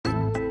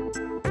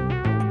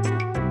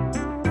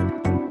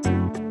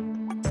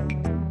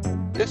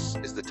This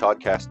is the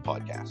Toddcast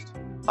podcast.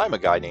 I'm a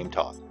guy named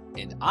Todd.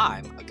 And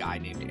I'm a guy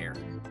named Eric.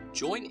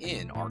 Join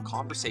in our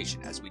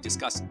conversation as we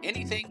discuss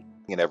anything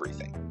And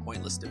everything.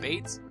 pointless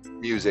debates,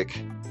 Music,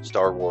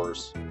 Star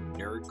Wars,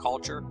 nerd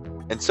culture,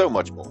 and so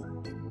much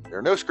more. There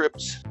are no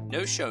scripts.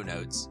 no show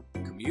notes.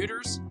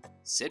 Commuters,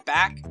 sit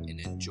back and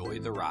enjoy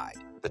the ride.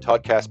 The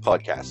Toddcast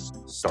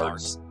podcast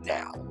Starts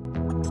now.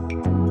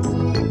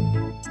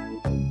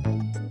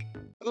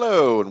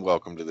 Hello and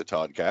welcome to the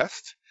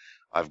Toddcast.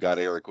 I've got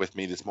Eric with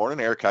me this morning.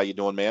 Eric, how you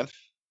doing, man?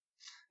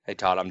 Hey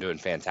Todd, I'm doing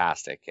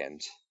fantastic, and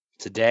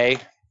today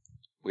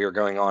we are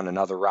going on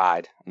another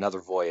ride,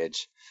 another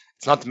voyage.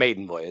 It's not the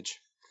maiden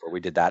voyage, where we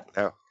did that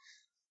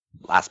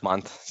last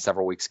month,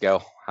 several weeks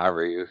ago,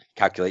 however you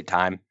calculate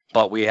time.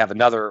 But we have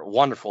another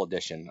wonderful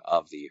edition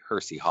of the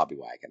Hersey Hobby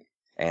Wagon.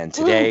 And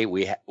today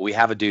we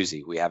have a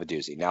doozy. We have a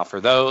doozy. Now,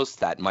 for those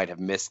that might have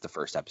missed the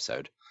first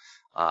episode,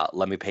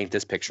 let me paint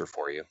this picture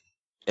for you.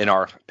 In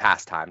our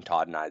pastime,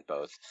 Todd and I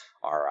both,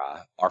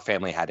 our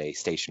family had a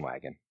station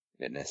wagon.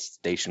 And this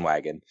station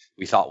wagon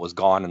we thought was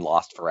gone and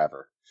lost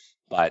forever.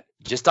 But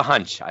just a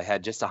hunch. I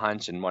had just a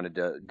hunch and wanted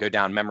to go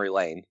down memory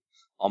lane.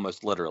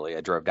 Almost literally.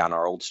 I drove down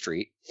our old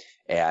street,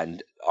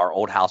 and our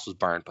old house was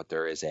burned, but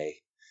there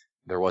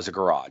was a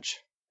garage.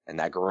 And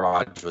that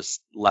garage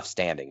was left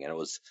standing, and it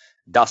was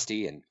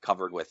dusty and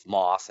covered with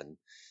moss and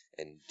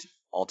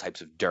all types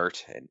of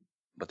dirt.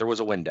 But there was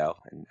a window,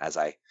 and as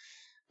I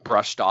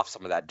brushed off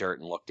some of that dirt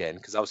and looked in,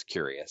 because I was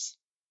curious,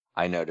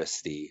 I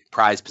noticed the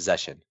prized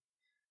possession,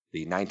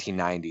 the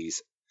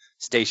 1990s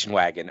station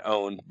wagon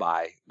owned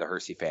by the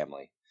Hersey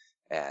family.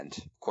 And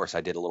of course,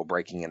 I did a little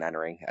breaking and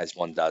entering, as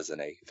one does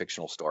in a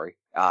fictional story,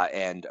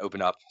 and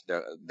opened up.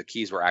 The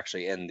keys were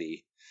actually in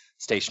the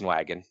station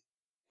wagon.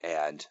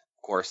 And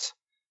of course,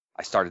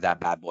 I started that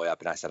bad boy up,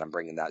 and I said, I'm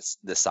bringing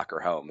this sucker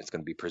home. It's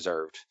going to be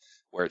preserved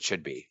where it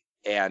should be.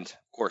 And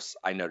of course,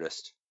 I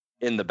noticed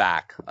in the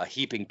back a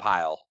heaping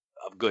pile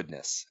of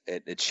goodness.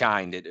 It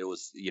shined. It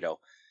was,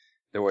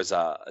 there was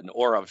an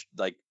aura of,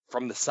 like,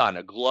 from the sun,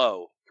 a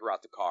glow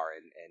throughout the car.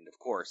 And of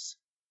course,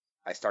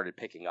 I started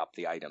picking up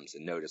the items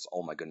and noticed,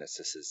 oh my goodness,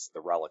 this is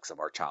the relics of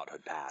our childhood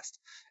past.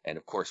 And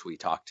of course, we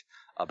talked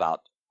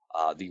about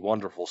the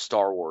wonderful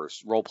Star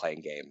Wars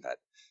role-playing game that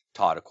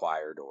Todd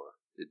acquired, or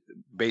it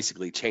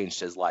basically changed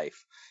his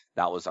life.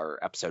 That was our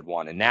episode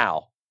 1. And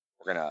now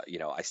we're going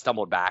to, I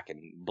stumbled back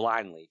and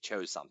blindly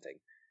chose something,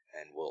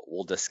 and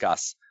we'll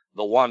discuss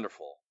the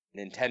wonderful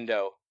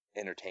Nintendo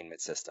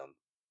Entertainment System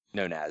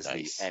known as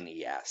the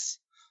NES.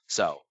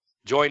 So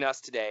join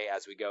us today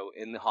as we go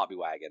in the hobby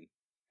wagon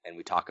and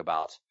we talk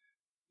about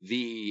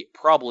the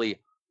probably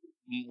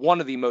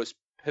one of the most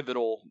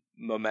pivotal,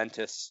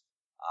 momentous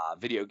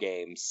video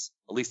games,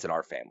 at least in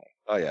our family.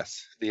 Oh,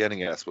 yes. The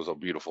NES was a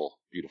beautiful,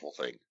 beautiful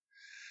thing.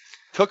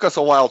 Took us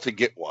a while to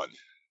get one,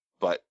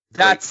 but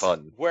that's great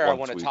fun where I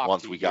want to talk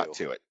once to we you. got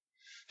to it.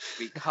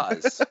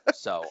 Because,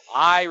 so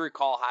I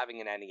recall having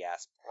an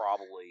NES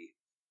probably,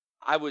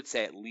 I would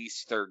say at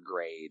least third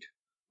grade,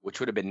 which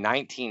would have been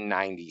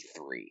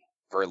 1993.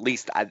 For at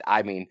least,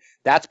 I mean,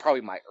 that's probably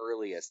my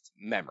earliest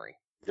memory.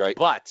 Right.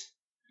 But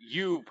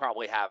you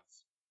probably have,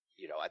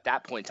 at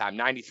that point in time,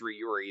 93,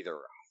 you were either a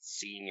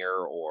senior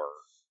or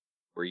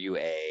were you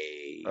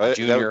a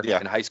junior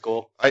in high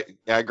school? I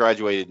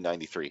graduated in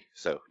 93,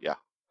 so yeah,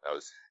 that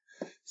was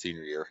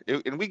senior year.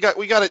 And we got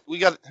it.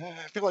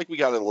 I feel like we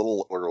got it a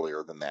little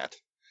earlier than that.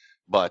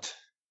 But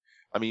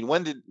I mean,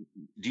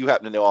 do you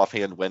happen to know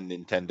offhand when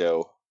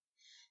Nintendo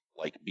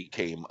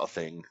became a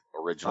thing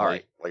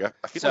originally? Right.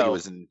 I feel like it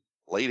was in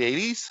late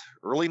 80s,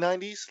 early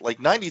 90s. Like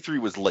 93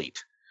 was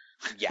late.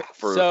 Yeah.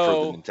 for the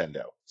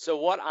Nintendo. So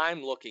what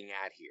I'm looking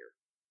at here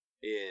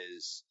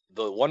is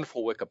the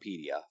wonderful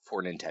Wikipedia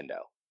for Nintendo.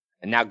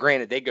 And now,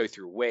 granted, they go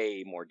through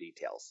way more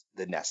details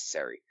than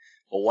necessary.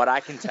 But what I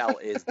can tell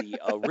is the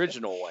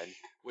original one,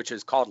 which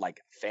is called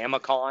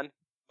Famicom.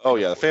 Oh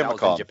yeah, the Famicom.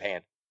 That was in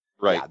Japan.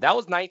 Right. Yeah, that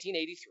was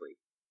 1983.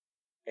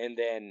 And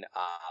then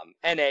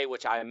NA,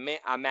 which I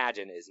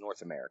imagine is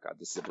North America,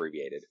 this is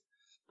abbreviated,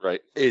 right,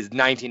 is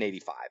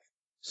 1985.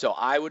 So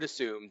I would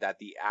assume that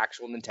the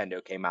actual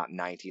Nintendo came out in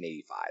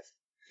 1985.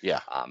 Yeah,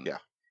 yeah.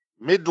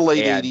 Mid to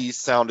late 80s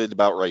sounded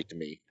about right to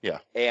me. Yeah.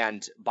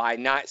 And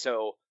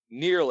so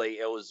nearly,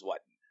 it was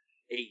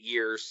 8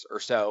 years or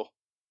so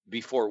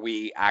before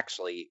we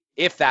actually,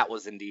 if that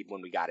was indeed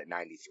when we got it,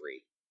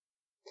 93.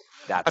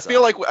 I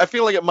feel like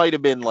it might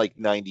have been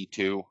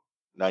 92,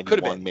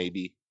 91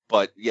 maybe.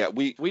 But yeah,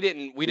 we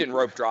didn't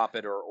rope drop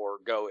it or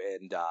go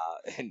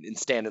and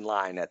stand in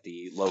line at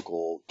the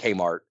local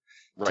Kmart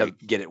to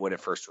get it when it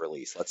first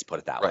released. Let's put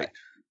it that way.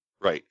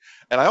 Right.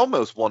 And I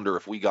almost wonder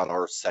if we got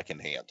ours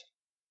secondhand.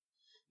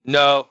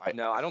 No, I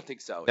don't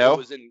think so. No?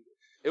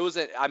 It was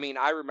I mean,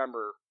 I don't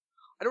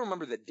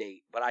remember the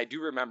date, but I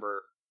do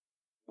remember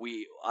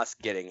us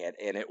getting it,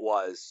 and it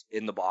was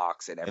in the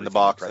box and everything. In the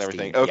box and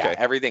everything. Okay. Yeah,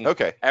 everything.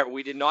 Okay.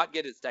 We did not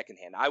get it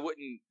secondhand. I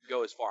wouldn't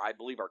go as far. I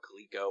believe our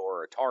Coleco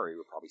or Atari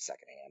were probably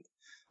secondhand.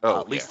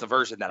 At least the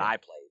version that I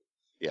played.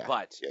 Yeah.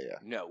 But yeah.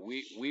 no,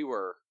 we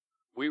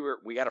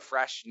got a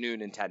fresh new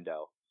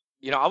Nintendo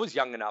I was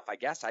young enough. I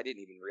guess I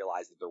didn't even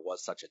realize that there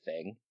was such a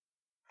thing.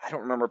 I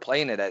don't remember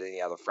playing it at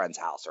any other friend's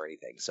house or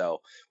anything.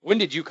 So when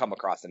did you come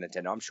across the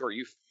Nintendo? I'm sure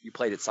you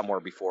played it somewhere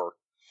before.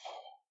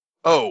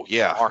 Oh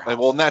yeah, Our house.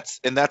 well,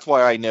 and that's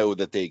why I know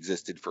that they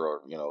existed for a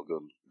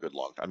good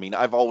long time. I mean,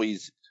 I've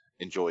always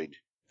enjoyed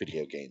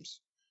video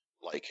games.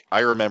 Like I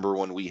remember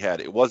when we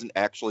had it wasn't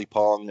actually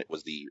Pong, it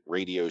was the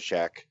Radio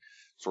Shack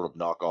sort of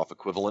knockoff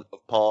equivalent of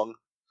Pong.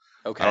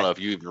 Okay. I don't know if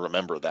you even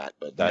remember that,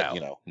 but that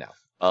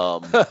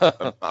No.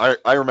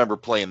 I remember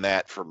playing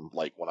that from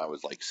like when I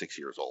was like 6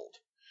 years old.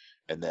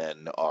 And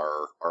then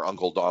our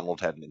Uncle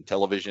Donald had an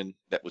Intellivision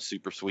that was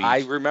super sweet. I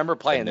remember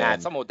playing And that.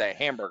 then- Some with the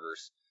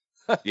hamburgers.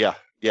 Yeah,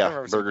 I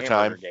remember some Burger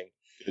hamburger Time.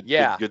 game.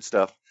 Yeah. Good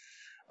stuff.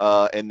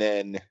 And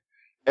then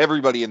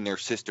everybody and their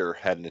sister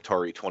had an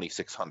Atari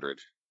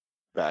 2600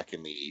 back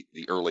in the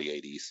early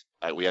 80s.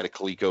 We had a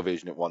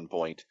ColecoVision at one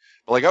point.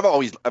 But like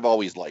I've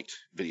always liked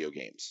video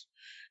games.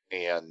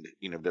 And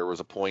there was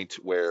a point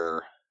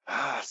where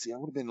I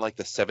would have been like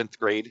the 7th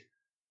grade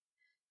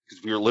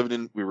because we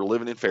were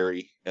living in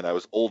Ferry, and I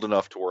was old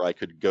enough to where I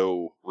could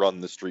go run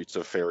the streets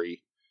of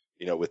Ferry,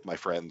 with my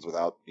friends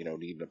without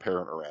needing a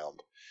parent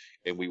around.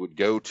 And we would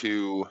go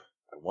to,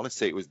 I want to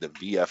say it was the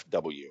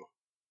VFW.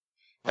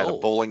 Had a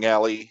bowling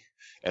alley,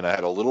 and I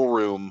had a little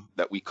room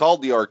that we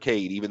called the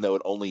arcade, even though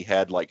it only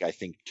had like I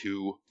think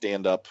 2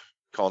 stand-up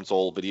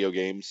console video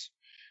games.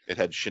 It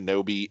had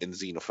Shinobi and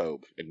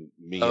Xenophobe, and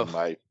me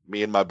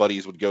and my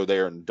buddies would go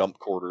there and dump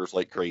quarters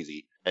like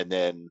crazy. And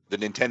then the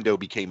Nintendo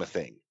became a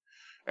thing,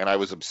 and I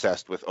was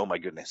obsessed with. Oh my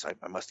goodness,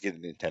 I must get a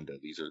Nintendo.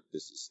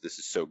 This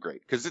is so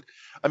great because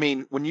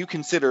when you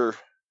consider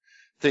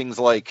things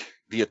like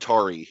the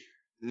Atari,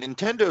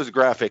 Nintendo's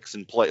graphics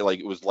and play like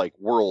it was like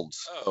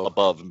worlds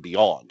above and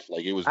beyond.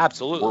 Like it was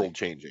absolutely world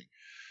changing.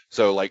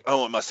 So like,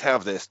 I must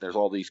have this. There's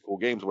all these cool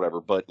games,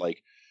 whatever. But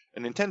like a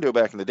Nintendo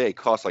back in the day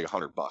cost like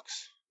 $100,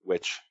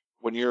 which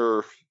when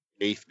you're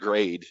 8th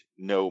grade,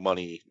 no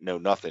money, no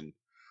nothing.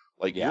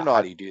 Like you're not.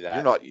 How do you do that?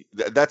 You're not.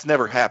 That's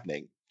never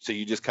happening. So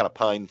you just kind of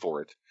pine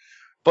for it.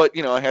 But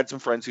I had some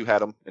friends who had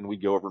them, and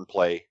we'd go over and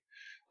play.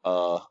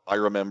 I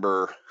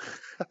remember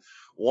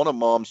one of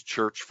Mom's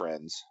church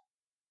friends.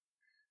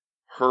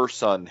 Her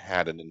son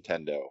had a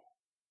Nintendo,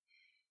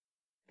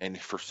 and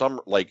for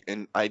some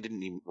and I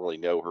didn't even really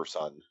know her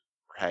son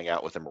or hang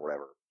out with him or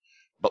whatever.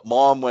 But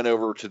Mom went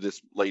over to this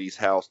lady's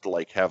house to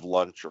like have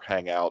lunch or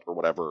hang out or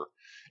whatever,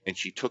 and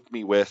she took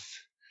me with.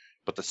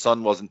 But the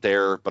son wasn't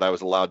there, but I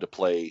was allowed to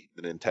play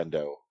the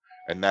Nintendo,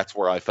 and that's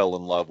where I fell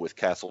in love with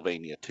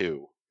Castlevania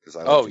 2 because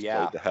I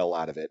played the hell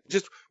out of it.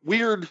 Just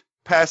weird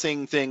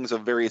passing things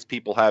of various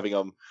people having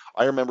them.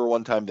 I remember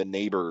one time the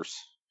neighbors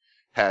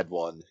had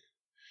one.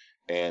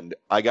 And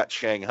I got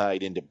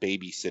shanghaied into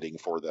babysitting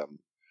for them,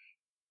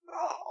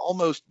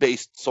 almost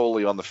based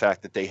solely on the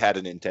fact that they had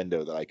a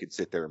Nintendo that I could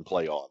sit there and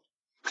play on.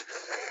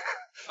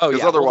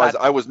 Because otherwise,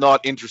 I was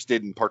not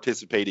interested in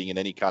participating in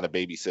any kind of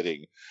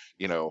babysitting,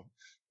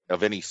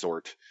 of any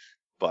sort.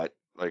 But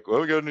like,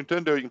 we got a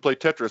Nintendo, you can play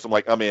Tetris. I'm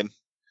like, I'm in.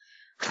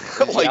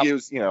 It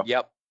was,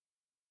 Yep.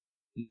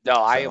 No,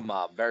 I am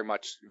very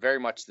much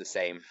the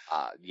same.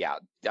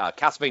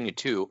 Castlevania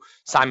 2,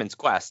 Simon's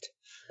Quest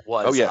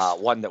was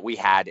one that we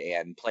had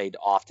and played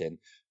often.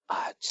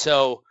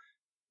 So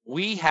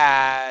we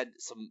had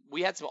some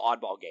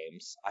oddball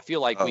games. I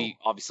feel like we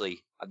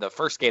obviously the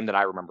first game that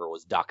I remember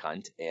was Duck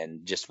Hunt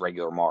and just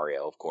regular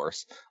Mario, of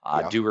course.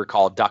 Do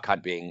recall Duck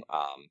Hunt being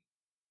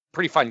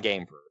pretty fun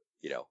game for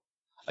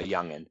a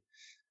youngin.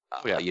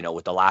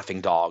 With the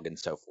laughing dog and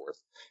so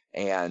forth.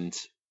 And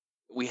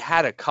we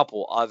had a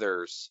couple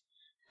others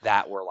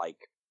that were like,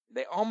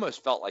 they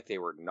almost felt like they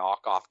were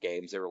knockoff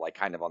games. They were like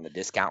kind of on the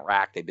discount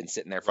rack. They'd been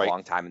sitting there for a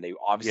long time, and they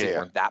obviously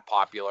weren't that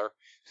popular.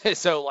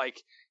 So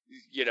like,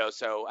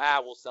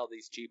 we'll sell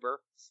these cheaper.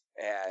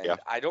 And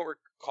I don't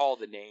recall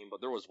the name,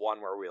 but there was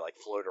one where we like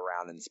float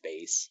around in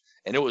space,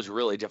 and it was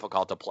really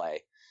difficult to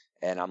play.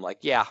 And I'm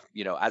like,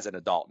 as an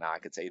adult now, I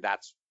could say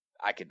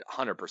I could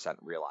 100%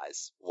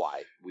 realize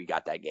why we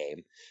got that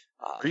game.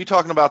 Are you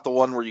talking about the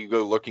one where you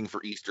go looking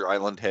for Easter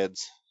Island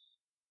heads?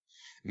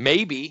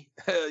 Maybe.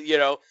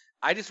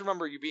 I just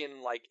remember you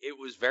being like, it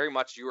was very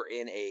much you were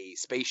in a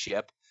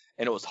spaceship,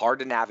 and it was hard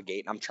to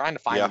navigate. And I'm trying to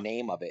find the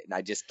name of it, and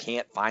I just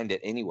can't find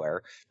it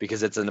anywhere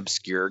because it's an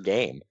obscure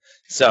game.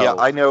 So yeah,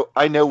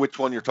 I know which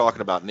one you're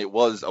talking about, and it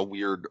was a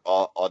weird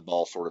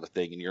oddball sort of a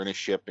thing. And you're in a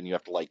ship, and you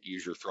have to like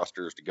use your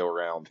thrusters to go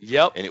around.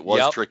 Yep. And it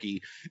was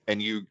tricky, and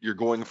you're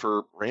going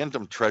for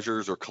random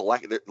treasures or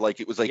collect. Like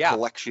it was a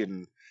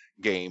collection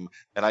game,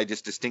 and I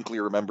just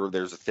distinctly remember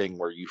there's a thing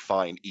where you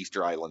find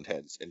Easter Island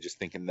heads, and just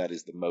thinking that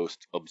is the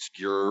most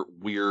obscure,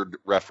 weird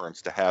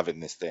reference to have in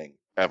this thing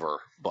ever.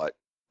 But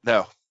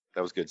no,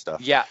 that was good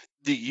stuff. Yeah.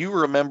 Do you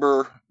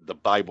remember the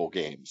Bible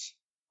games?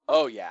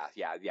 Oh yeah.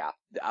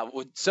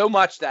 So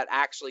much that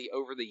actually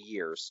over the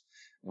years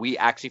we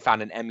actually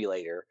found an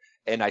emulator,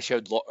 and I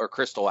showed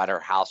Crystal at her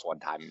house one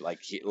time,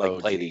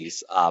 play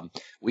these.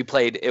 We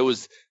played.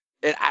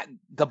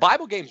 The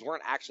Bible games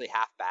weren't actually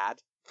half bad.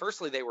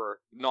 Firstly, they were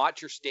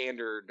not your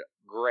standard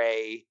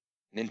gray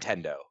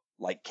Nintendo.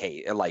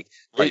 case. Right.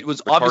 It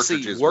was The obviously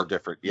cartridges were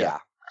different. Yeah.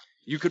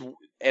 You could,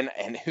 and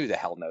who the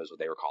hell knows what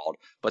they were called?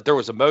 But there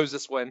was a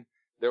Moses one.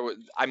 There was,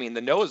 I mean,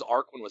 the Noah's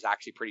Ark one was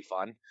actually pretty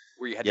fun,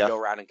 where you had to go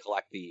around and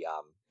collect the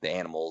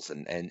animals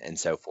and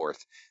so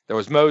forth. There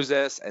was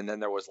Moses, and then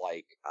there was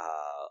like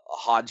a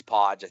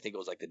hodgepodge. I think it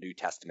was like the New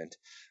Testament,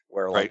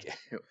 where like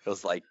it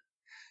was like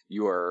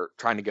you were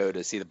trying to go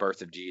to see the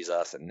birth of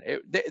Jesus, and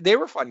they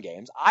were fun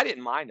games. I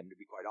didn't mind them, to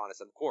be quite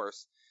honest. And of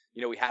course,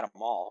 you know, we had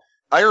them all.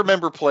 I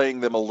remember playing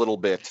them a little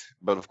bit,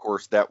 but of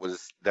course that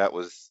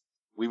was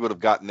we would have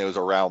gotten those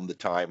around the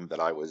time that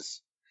I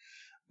was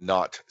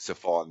not so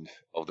fond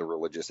of the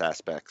religious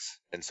aspects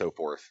and so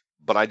forth.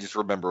 But I just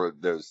remember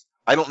those.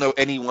 I don't know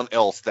anyone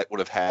else that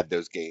would have had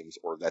those games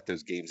or that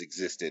those games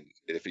existed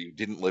if you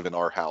didn't live in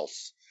our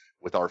house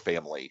with our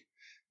family.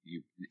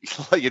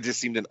 It just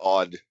seemed an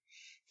odd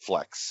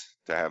flex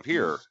to have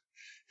here.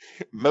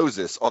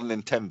 Moses on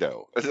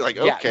Nintendo. It's like,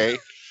 okay.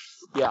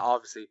 Yeah,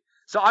 obviously.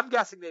 So I'm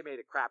guessing they made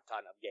a crap ton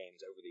of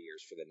games over the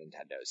years for the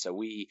Nintendo. So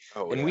we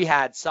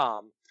had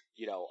some,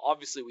 you know,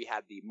 obviously we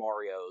had the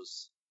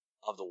Marios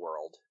of the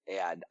world.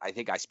 And I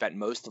think I spent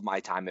most of my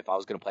time, if I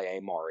was going to play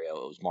a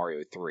Mario, it was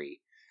Mario 3.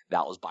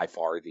 That was by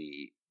far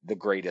the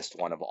greatest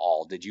one of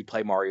all. Did you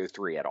play Mario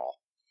 3 at all?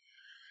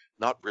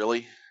 Not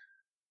really.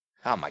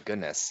 Oh my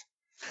goodness.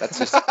 That's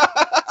just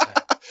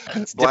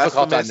it's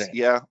difficult.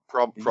 Yeah,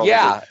 probably.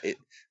 Yeah,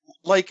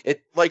 like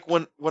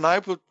when I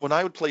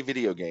would play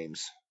video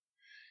games,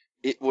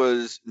 it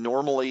was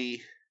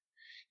normally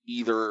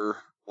either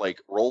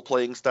like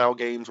role-playing style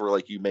games where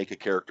like you make a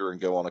character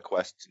and go on a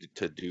quest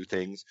to do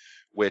things,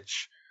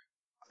 which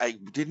I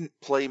didn't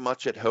play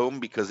much at home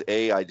because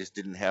I just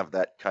didn't have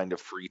that kind of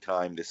free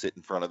time to sit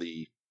in front of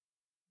the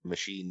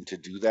machine to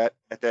do that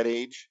at that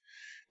age.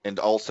 And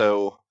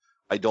also,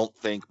 I don't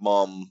think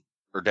mom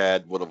or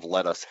dad would have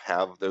let us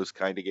have those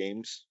kind of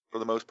games for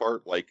the most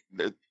part. Like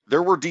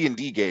there were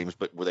D&D games,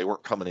 but they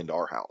weren't coming into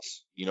our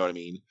house. You know what I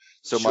mean?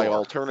 So my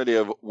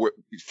alternative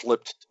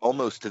flipped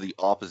almost to the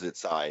opposite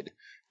side,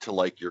 to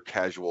like your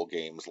casual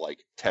games like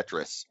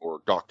Tetris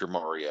or Dr.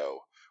 Mario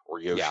or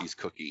Yoshi's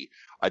Cookie.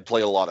 I'd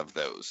play a lot of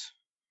those.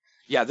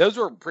 Yeah, those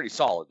were pretty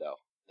solid though.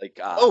 Like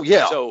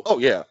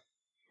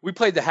we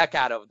played the heck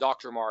out of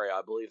Dr. Mario.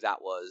 I believe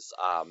that was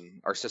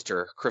our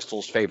sister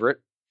Crystal's favorite.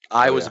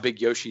 I was a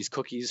big Yoshi's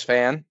Cookies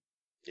fan.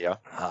 Yeah.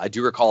 I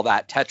do recall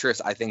that. Tetris,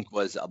 I think,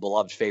 was a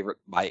beloved favorite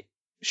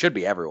should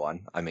be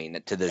everyone. I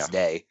mean, to this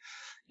day,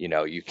 you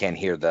know, you can't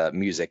hear the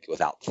music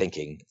without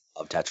thinking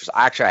of Tetris.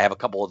 Actually, I have a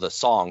couple of the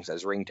songs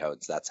as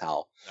ringtones. That's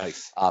how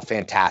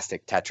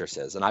fantastic Tetris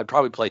is. And I'd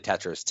probably play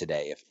Tetris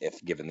today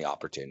if given the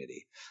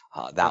opportunity.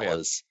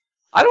 Was,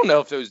 I don't know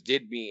if those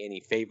did me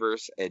any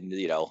favors in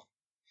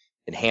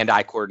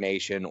hand-eye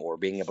coordination or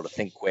being able to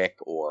think quick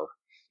or,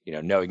 you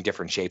know, knowing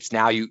different shapes.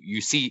 Now you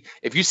see,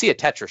 if you see a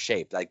Tetris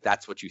shape, like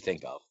that's what you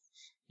think of.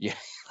 Yeah.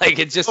 Like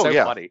it's just so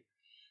funny.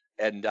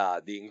 And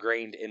the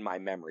ingrained in my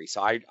memory.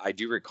 So I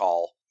do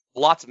recall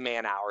lots of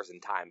man hours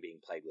and time being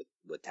played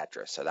with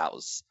Tetris. So that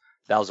was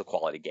a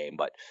quality game.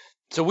 But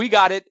so we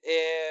got it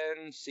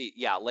in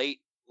late,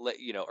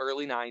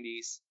 early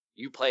 90s.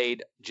 You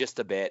played just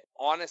a bit.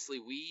 Honestly,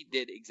 we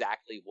did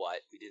exactly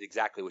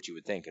what you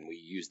would think, and we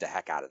used the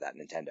heck out of that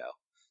Nintendo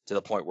to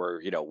the point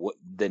where, you know,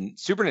 the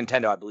Super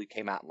Nintendo, I believe,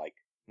 came out in like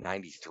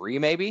 93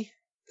 maybe.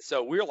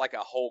 So we were like a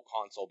whole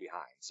console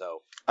behind.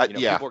 So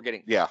people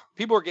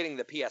are getting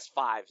the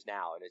PS5s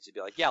now, and it's to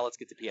be like, let's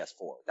get the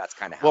PS4. That's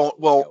kind of how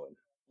going.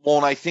 Well,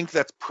 and I think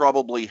that's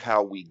probably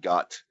how we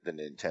got the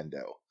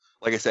Nintendo.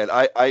 Like I said,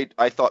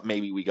 I thought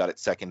maybe we got it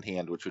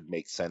secondhand, which would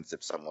make sense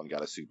if someone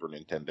got a Super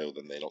Nintendo,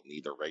 then they don't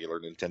need a regular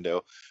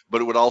Nintendo.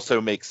 But it would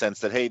also make sense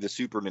that, hey, the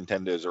Super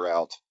Nintendos are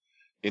out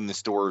in the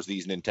stores.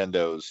 These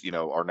Nintendos, you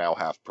know, are now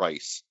half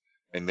price,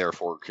 and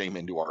therefore came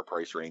into our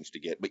price range to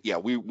get. But yeah,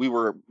 we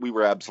were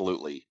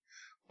absolutely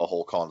a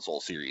whole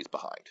console series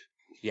behind.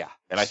 Yeah.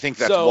 And I think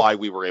that's why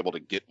we were able to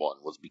get one,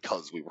 was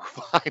because we were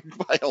behind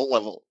by a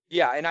level.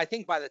 Yeah, and I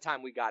think by the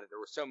time we got it, there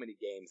were so many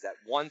games that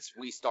once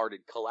we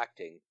started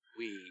collecting,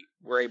 we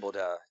were able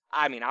to,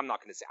 I mean, I'm not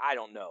going to say, I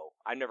don't know.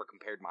 I've never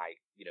compared my,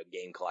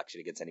 game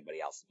collection against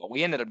anybody else, but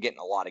we ended up getting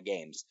a lot of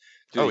games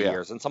through the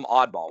years and some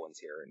oddball ones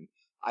here. And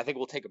I think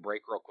we'll take a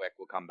break real quick.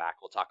 We'll come back.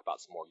 We'll talk about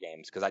some more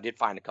games because I did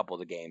find a couple of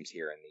the games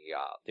here in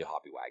the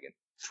Hobby Wagon.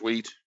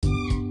 Sweet.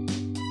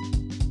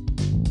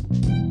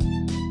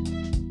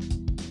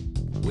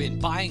 When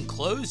buying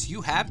clothes,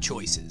 you have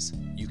choices.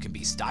 You can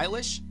be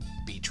stylish,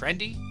 be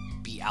trendy,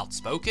 be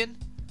outspoken,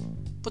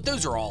 but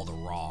those are all the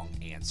wrong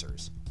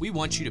answers. We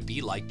want you to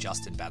be like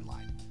Justin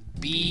Benline.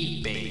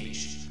 Be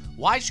beige.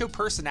 Why show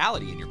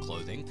personality in your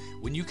clothing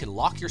when you can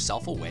lock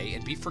yourself away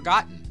and be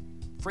forgotten?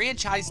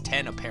 Franchise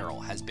 10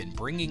 Apparel has been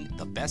bringing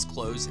the best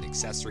clothes and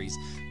accessories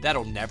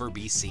that'll never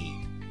be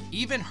seen.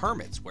 Even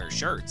hermits wear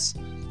shirts.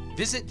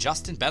 Visit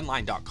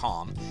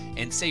justinbenline.com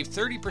and save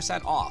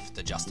 30% off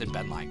the Justin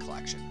Benline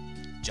collection.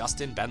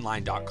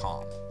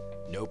 justinbenline.com.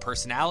 No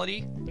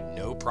personality,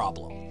 no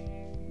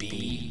problem.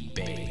 Be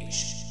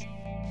beige.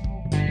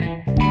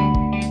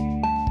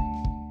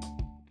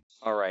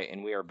 All right,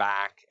 and we are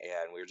back,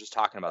 and we were just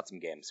talking about some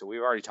games. So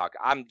we've already talked.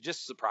 I'm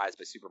just surprised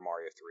by Super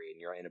Mario 3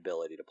 and your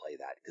inability to play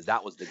that, because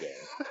that was the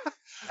game.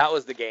 That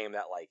was the game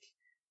that, like,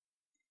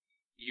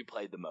 you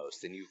played the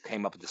most, and you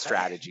came up with the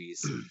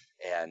strategies.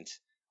 And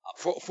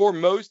for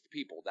most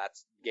people,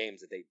 that's games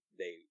that they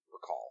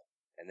recall.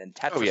 And then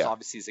Tetris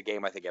obviously is a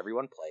game I think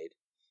everyone played.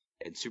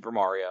 And Super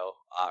Mario,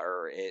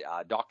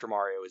 Dr.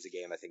 Mario is a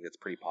game I think that's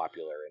pretty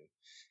popular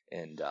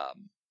in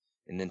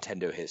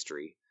Nintendo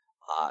history.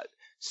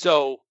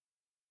 So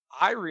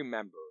I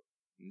remember,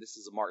 and this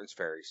is a Martin's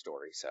Ferry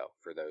story, so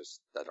for those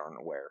that aren't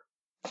aware,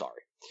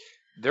 sorry.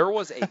 There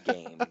was a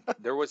game,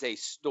 there was a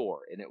store,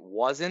 and it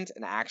wasn't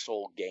an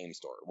actual game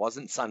store. It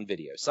wasn't Sun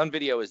Video. Sun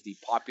Video is the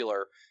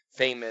popular,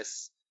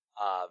 famous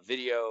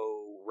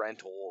video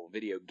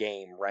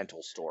game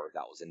rental store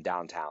that was in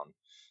downtown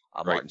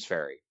Martin's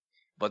Ferry.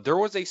 But there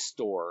was a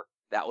store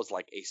that was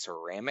like a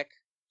ceramic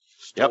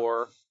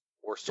store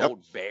or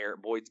sold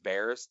Boyd's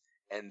Bears,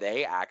 and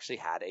they actually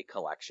had a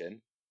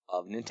collection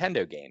of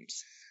Nintendo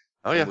games,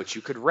 which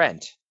you could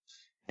rent.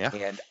 Yeah.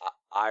 And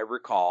I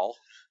recall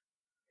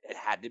it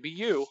had to be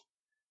you,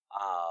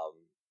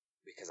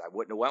 because I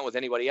wouldn't have went with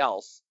anybody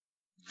else.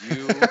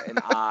 You and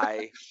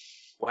I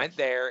went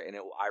there, and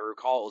I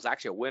recall it was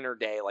actually a winter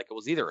day, like it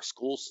was either a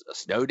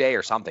snow day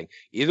or something.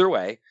 Either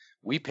way,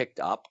 we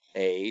picked up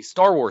a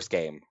Star Wars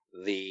game,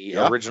 the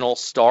original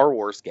Star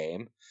Wars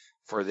game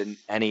for the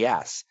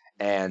NES,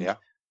 and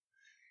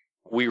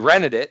we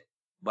rented it.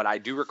 But I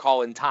do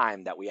recall in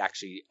time that we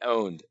actually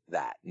owned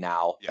that.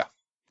 Now,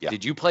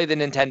 did you play the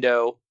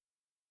Nintendo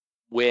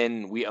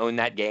when we owned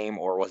that game,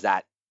 or was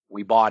that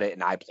we bought it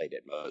and I played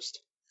it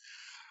most?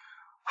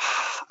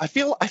 I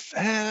feel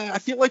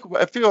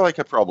like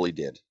I probably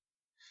did.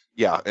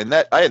 Yeah, and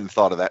that I hadn't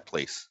thought of that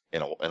place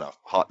in a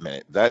hot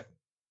minute. That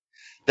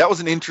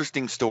was an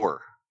interesting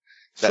store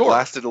that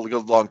lasted a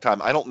good long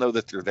time. I don't know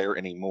that they're there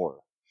anymore.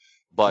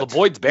 But the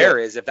Boyd's Bear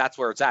is, if that's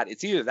where it's at.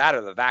 It's either that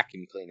or the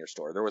vacuum cleaner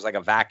store. There was like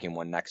a vacuum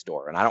one next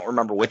door, and I don't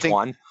remember which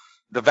one.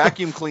 The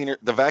vacuum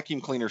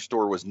cleaner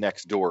store was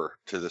next door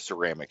to the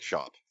ceramic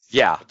shop.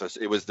 Yeah.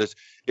 It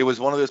was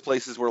one of those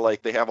places where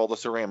like they have all the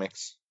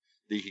ceramics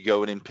that you could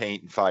go in and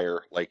paint and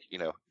fire, like, you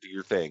know, do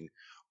your thing.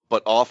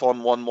 But off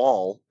on one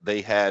wall,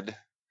 they had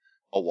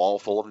a wall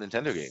full of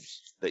Nintendo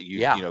games that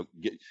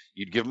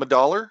you'd give them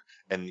 $1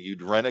 and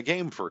you'd rent a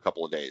game for a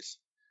couple of days.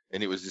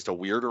 And it was just a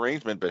weird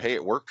arrangement, but hey,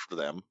 it worked for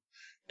them.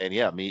 And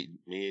yeah, me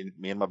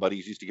and my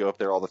buddies used to go up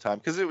there all the time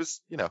because it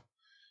was, you know,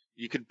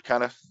 you could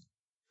kind of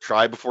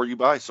try before you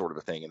buy sort of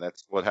a thing. And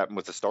that's what happened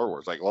with the Star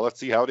Wars. Like, well, let's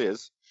see how it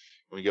is.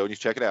 When you go and you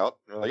check it out,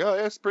 and you're like, oh,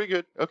 yeah, it's pretty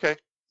good. Okay,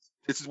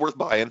 this is worth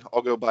buying.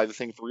 I'll go buy the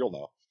thing for real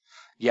now.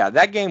 Yeah,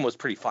 that game was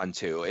pretty fun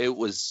too. It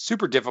was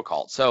super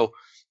difficult. So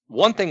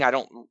one thing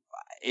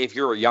if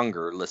you're a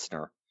younger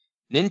listener,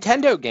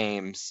 Nintendo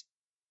games,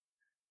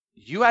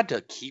 you had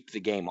to keep the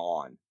game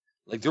on.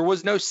 Like, there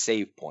was no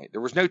save point.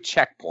 There was no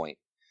checkpoint.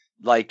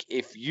 Like,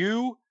 if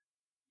you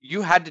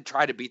had to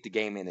try to beat the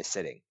game in a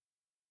sitting,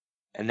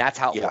 and that's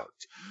how it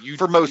worked.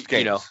 For most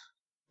games, you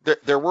know,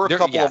 there were a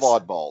couple of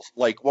oddballs.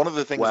 Like, one of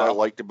the things I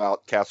liked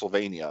about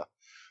Castlevania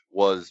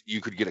was you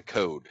could get a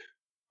code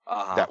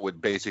that would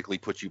basically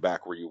put you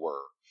back where you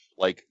were.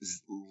 Like,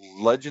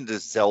 Legend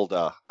of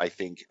Zelda, I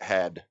think,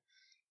 had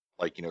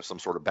like, you know, some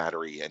sort of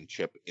battery and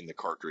chip in the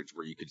cartridge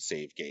where you could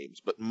save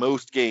games. But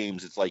most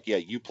games, it's like,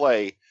 you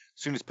play, as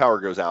soon as power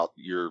goes out,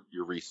 you're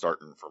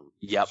restarting from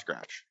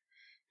scratch.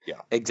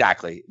 Yeah,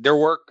 exactly. There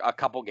were a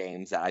couple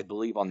games that I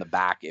believe on the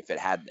back, if it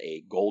had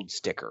a gold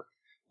sticker,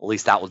 at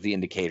least that was the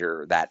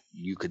indicator that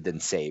you could then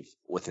save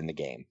within the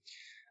game.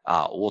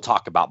 We'll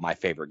talk about my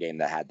favorite game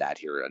that had that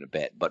here in a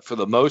bit. But for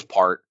the most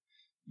part,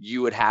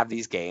 you would have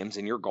these games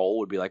and your goal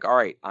would be like, all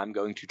right, I'm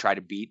going to try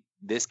to beat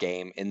this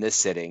game in this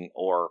sitting,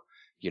 or,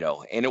 you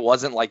know, and it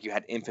wasn't like you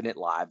had infinite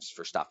lives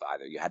for stuff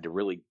either. You had to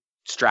really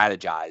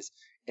strategize.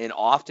 And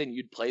often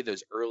you'd play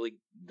those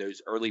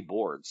early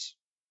boards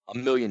a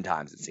million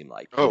times, it seemed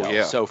like.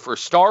 Yeah. So for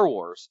Star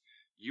Wars,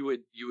 you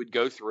would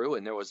go through,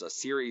 and there was a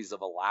series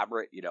of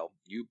elaborate, you know,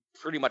 you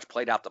pretty much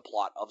played out the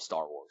plot of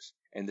Star Wars.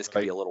 And this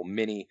could be a little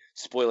mini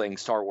spoiling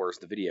Star Wars,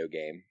 the video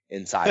game,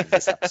 inside of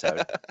this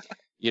episode.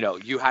 You know,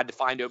 you had to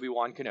find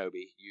Obi-Wan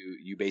Kenobi.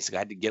 You basically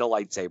had to get a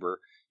lightsaber.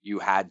 You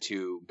had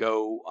to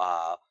go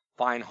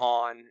find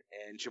Han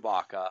and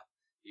Chewbacca.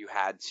 You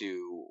had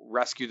to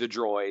rescue the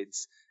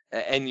droids.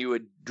 And you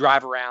would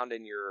drive around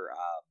in your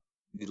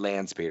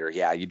land speeder.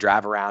 Yeah, you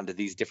drive around to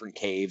these different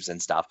caves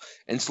and stuff.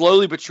 And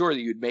slowly but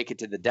surely you'd make it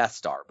to the Death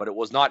Star. But it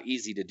was not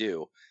easy to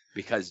do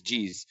because,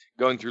 geez,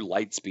 going through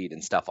light speed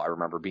and stuff, I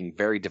remember being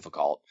very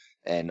difficult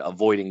and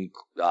avoiding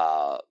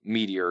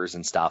meteors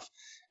and stuff.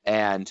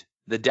 And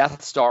the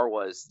Death Star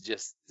was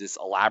just this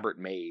elaborate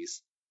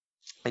maze.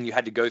 And you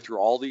had to go through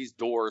all these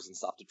doors and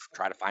stuff to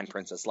try to find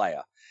Princess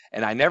Leia.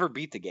 And I never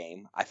beat the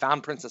game. I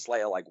found Princess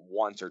Leia like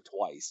once or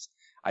twice,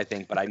 I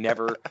think, but I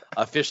never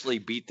officially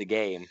beat the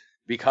game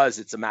because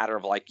it's a matter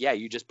of like,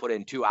 you just put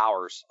in 2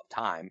 hours of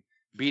time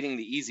beating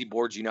the easy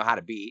boards you know how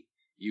to beat.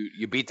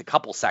 You beat the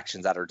couple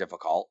sections that are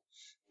difficult,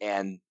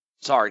 and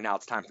sorry, now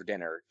it's time for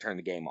dinner, turn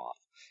the game off.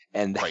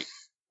 And Right.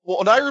 Well,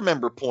 and I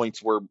remember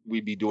points where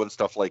we'd be doing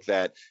stuff like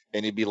that,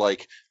 and it'd be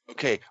like,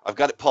 okay, I've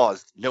got it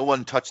paused. No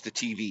one touch the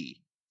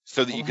TV,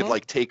 so that you could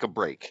like take a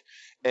break.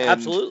 And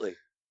absolutely.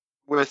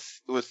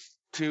 with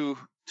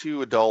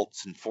two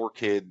adults and 4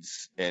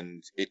 kids,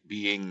 and it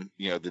being,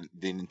 the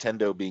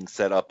Nintendo being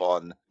set up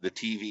on the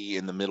TV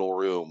in the middle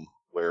room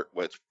where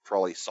it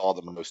probably saw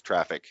the most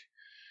traffic,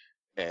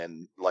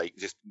 and like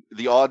just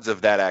the odds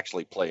of that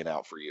actually playing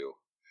out for you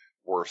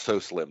were so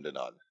slim to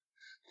none.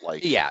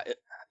 Like, Yeah,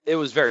 it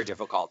was very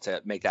difficult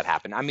to make that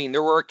happen. I mean,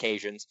 there were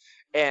occasions,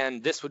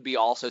 and this would be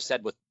also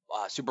said with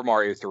Super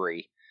Mario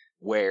 3,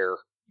 where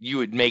you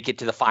would make it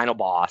to the final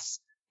boss,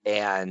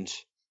 and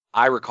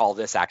I recall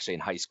this actually in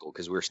high school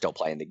because we were still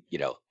playing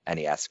the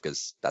NES,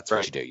 because that's what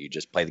Right. you do. You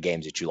just play the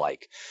games that you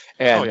like,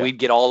 and Oh, yeah. we'd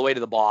get all the way to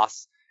the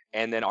boss,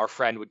 and then our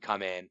friend would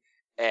come in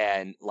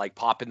and like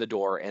pop in the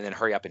door and then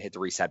hurry up and hit the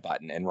reset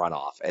button and run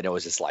off, and it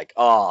was just like,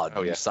 oh,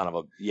 Oh, you yeah. son of a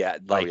oh yeah.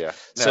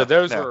 so No,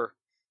 those no. were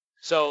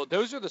so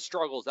those are the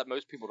struggles that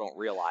most people don't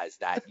realize,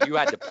 that you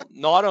had to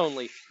not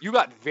only you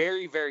got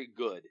very, very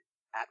good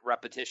at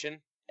repetition,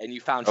 and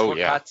you found Oh,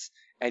 yeah. shortcuts,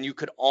 and you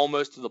could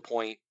almost to the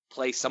point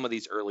play some of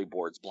these early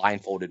boards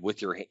blindfolded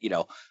with your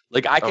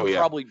like I could Oh, yeah.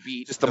 probably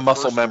beat Just the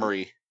muscle first-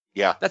 memory.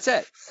 Yeah. That's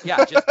it.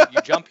 Yeah, just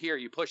you jump here,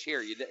 you push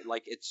here,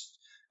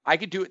 I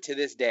could do it to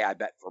this day, I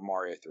bet, for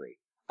Mario 3.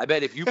 I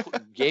bet if you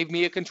gave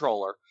me a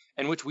controller,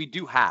 and which we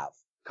do have.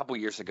 A couple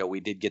years ago, we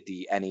did get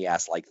the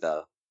NES, like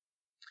the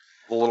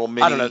The little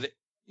mini. I don't know. The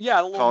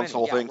little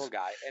console mini, things. little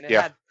guy, and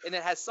Yeah. it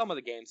has some of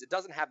the games. It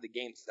doesn't have the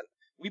games that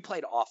we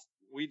played off.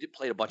 We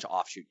played a bunch of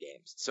offshoot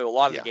games, so a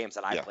lot of Yeah. the games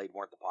that I Yeah. played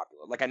weren't the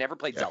popular. Like I never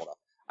played Yeah. Zelda.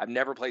 I've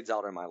never played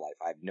Zelda in my life.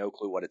 I have no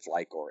clue what it's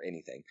like or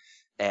anything.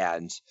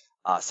 And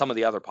some of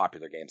the other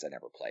popular games I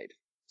never played.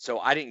 So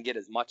I didn't get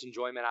as much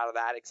enjoyment out of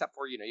that, except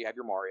for, you have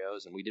your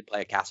Marios, and we did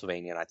play a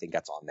Castlevania, and I think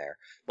that's on there.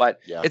 But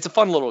Yeah. it's a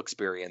fun little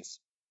experience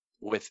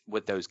with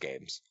those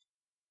games.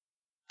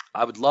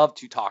 I would love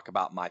to talk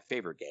about my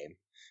favorite game,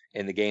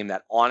 and the game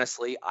that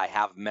honestly I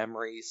have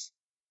memories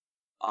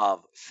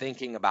of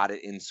thinking about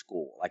it in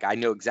school. Like I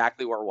know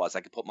exactly where it was.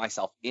 I could put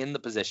myself in the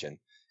position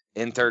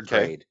in 3rd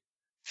Okay. grade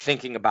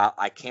thinking about,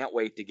 I can't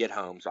wait to get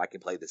home so I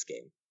can play this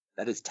game.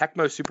 That is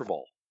Tecmo Super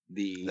Bowl,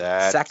 the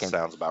That second.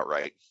 sounds about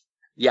right.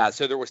 Yeah,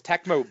 so there was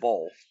Tecmo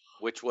Bowl,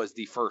 which was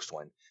the first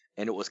one,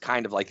 and it was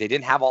kind of like they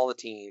didn't have all the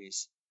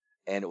teams,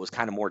 and it was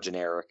kind of more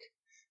generic,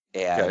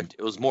 and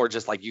it was more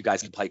just like you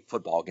guys could play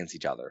football against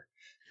each other.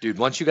 Dude,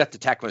 once you got to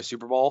Tecmo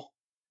Super Bowl,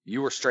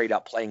 you were straight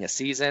up playing a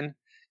season.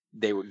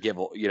 They would give,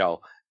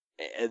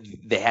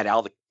 they had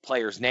all the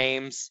players'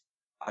 names.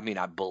 I mean,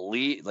 I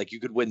believe like you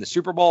could win the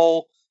Super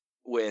Bowl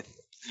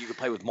you could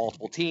play with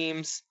multiple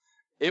teams.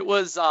 It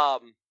was,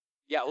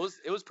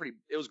 it was great.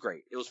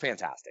 It was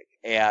fantastic.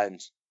 And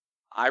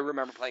I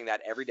remember playing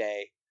that every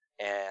day,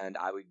 and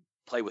I would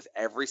play with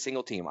every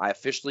single team. I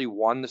officially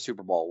won the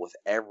Super Bowl with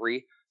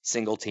every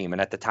single team.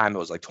 And at the time it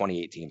was like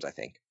 28 teams, I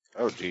think.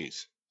 Oh,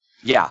 geez.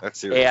 Yeah. That's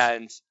serious.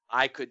 And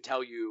I could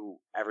tell you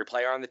every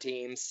player on the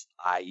teams.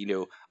 I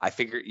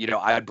figured,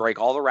 I'd break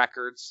all the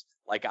records.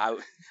 Like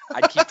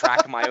I'd keep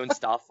track of my own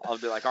stuff. I'll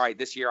be like, all right,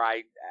 this year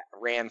I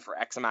ran for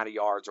X amount of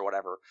yards or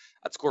whatever.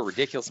 I'd score a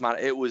ridiculous amount.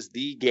 It was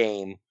the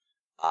game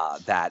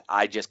that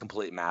I just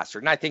completely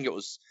mastered. And I think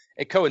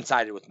it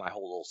coincided with my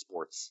whole little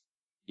sports,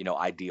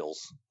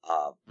 ideals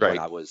when Right.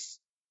 I was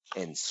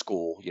in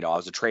school. I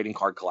was a trading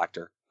card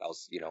collector. That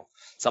was,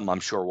 something I'm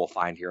sure we'll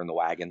find here in the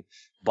wagon.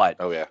 But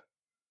Oh, yeah.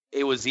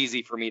 it was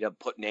easy for me to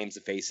put names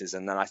and faces,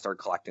 and then I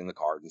started collecting the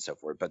cards and so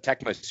forth. But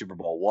Tecmo Super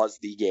Bowl was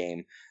the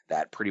game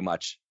that pretty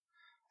much,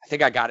 I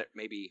think I got it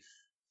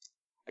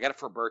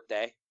for a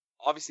birthday.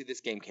 Obviously, this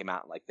game came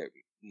out in like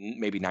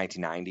maybe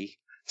 1990.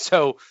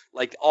 So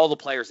like all the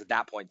players at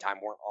that point in time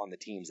weren't on the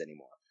teams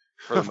anymore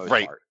for the most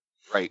Right. part.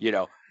 Right.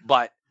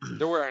 But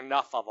there were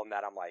enough of them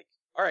that I'm like,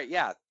 all right,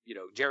 yeah,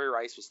 Jerry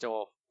Rice was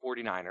still a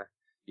 49er,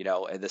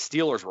 and the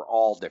Steelers were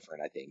all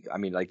different, I think. I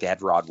mean, like they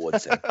had Rod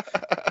Woodson.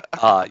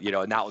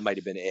 And that one might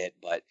have been it,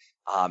 but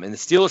and the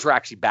Steelers were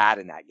actually bad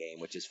in that game,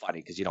 which is funny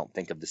because you don't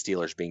think of the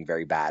Steelers being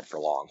very bad for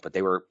long, but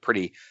they were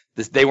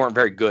they weren't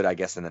very good, I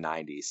guess, in the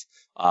 90s.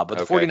 But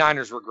the Okay.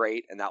 49ers were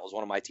great, and that was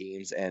one of my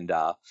teams.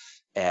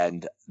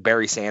 And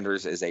Barry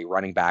Sanders is a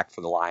running back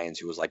for the Lions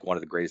who was like one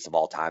of the greatest of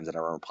all times, and I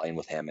remember playing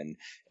with him.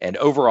 And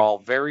overall,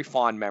 very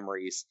fond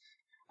memories.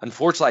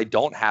 Unfortunately, I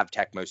don't have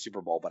Tecmo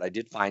Super Bowl, but I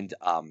did find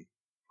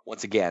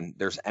once again,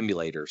 there's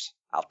emulators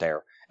out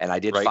there, and I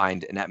did Right.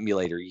 find an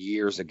emulator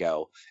years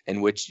ago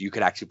in which you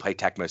could actually play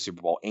Tecmo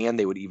Super Bowl, and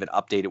they would even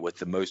update it with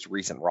the most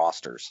recent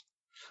rosters.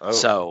 Oh,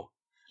 So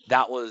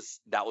that was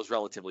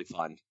relatively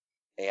fun,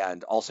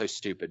 and also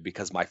stupid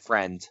because my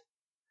friend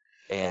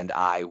and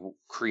I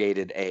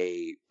created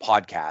a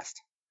podcast,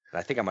 and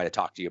I think I might have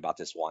talked to you about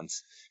this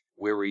once,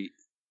 where we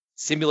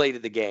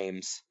simulated the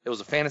games. It was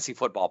a fantasy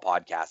football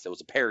podcast. It was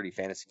a parody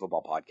fantasy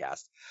football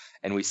podcast,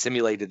 and we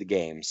simulated the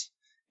games.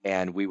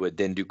 And we would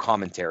then do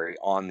commentary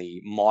on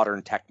the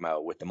modern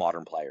Tecmo with the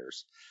modern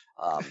players.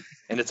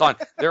 And it's on,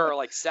 there are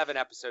like 7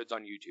 episodes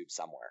on YouTube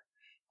somewhere.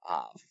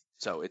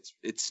 So it's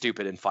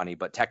stupid and funny,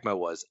 but Tecmo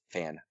was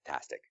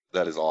fantastic.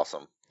 That is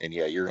awesome. And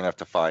yeah, you're gonna have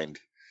to find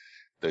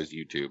those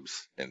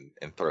YouTubes and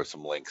throw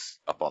some links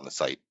up on the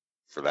site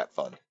for that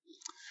fun.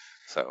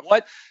 So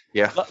What?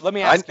 yeah, Let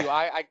me ask you.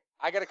 I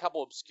got a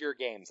couple obscure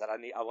games that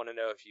I want to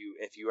know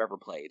if you ever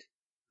played.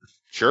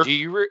 sure. Do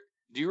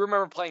you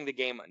remember playing the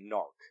game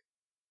Narc?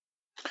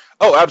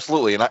 Oh,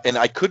 absolutely. And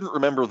I couldn't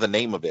remember the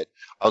name of it.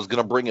 I was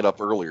going to bring it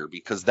up earlier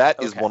because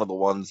that is Okay. one of the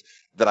ones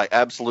that I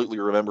absolutely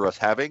remember us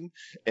having.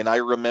 And I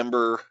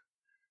remember,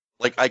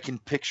 like, I can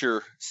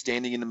picture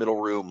standing in the middle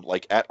room,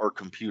 like at our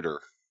computer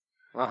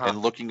Uh-huh.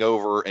 and looking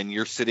over, and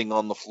you're sitting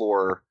on the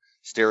floor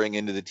staring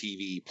into the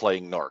TV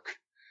playing Narc,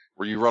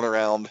 where you run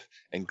around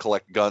and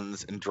collect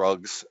guns and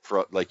drugs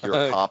for, like,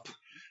 you're a cop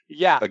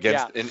Yeah.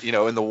 against,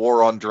 in the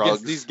war on drugs.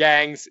 Against these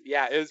gangs.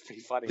 Yeah, it was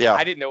pretty funny. Yeah.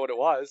 I didn't know what it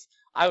was.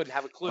 I wouldn't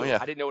have a clue. Oh, yeah.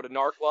 I didn't know what a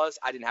narc was.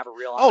 I didn't have a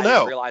real. Oh I didn't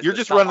no, realize you're the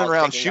just stuff I running was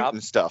around picking up.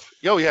 shooting stuff.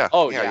 Oh yeah.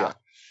 Oh, yeah. yeah.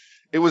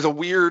 It was a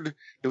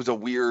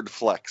weird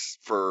flex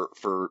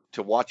for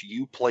to watch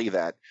you play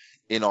that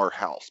in our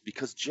house,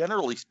 because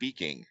generally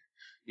speaking,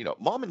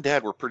 Mom and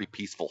Dad were pretty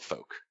peaceful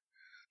folk.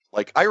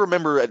 Like, I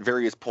remember at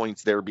various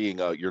points there being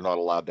you're not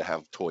allowed to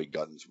have toy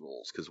guns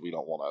rules because we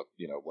don't want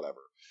to,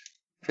 whatever.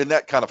 And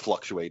that kind of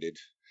fluctuated.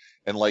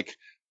 And like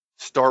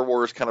Star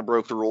Wars kind of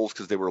broke the rules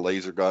because they were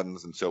laser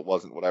guns, and so it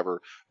wasn't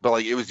whatever. But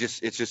like, it's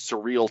just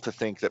surreal to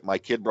think that my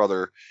kid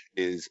brother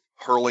is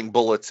hurling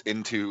bullets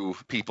into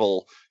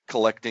people,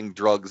 collecting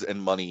drugs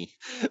and money.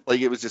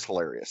 Like, it was just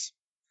hilarious.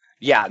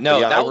 Yeah, no,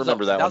 Yeah, I that was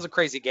remember that that one. was a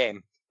crazy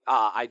game.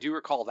 I do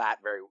recall that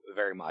very,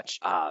 very much.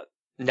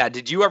 Now,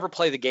 did you ever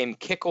play the game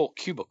Kickle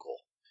Cubicle?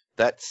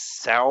 That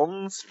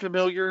sounds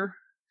familiar,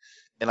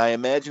 and I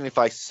imagine if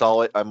I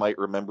saw it, I might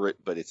remember it,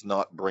 but it's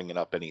not bringing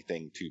up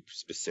anything too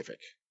specific.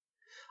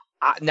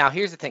 Now,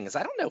 here's the thing: is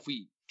I don't know if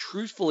we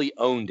truthfully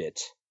owned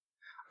it.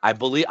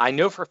 I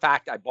know for a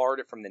fact I borrowed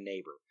it from the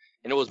neighbor,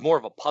 and it was more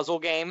of a puzzle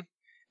game.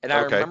 And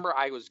I Okay. remember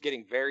I was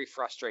getting very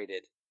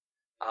frustrated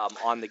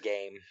on the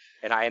game,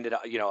 and I ended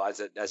up,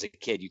 as a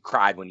kid, you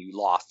cried when you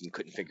lost and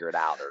couldn't figure it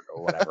out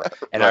or whatever.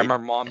 And I Right.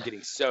 remember Mom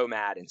getting so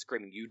mad and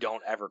screaming, "You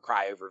don't ever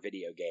cry over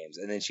video games!"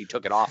 And then she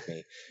took it off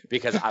me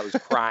because I was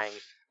crying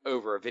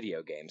over a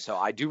video game. So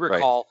I do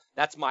recall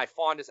that's my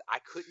fondest. I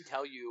couldn't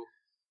tell you.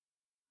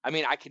 I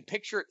mean, I can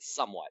picture it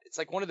somewhat. It's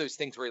like one of those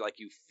things where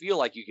you feel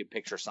like you can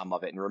picture some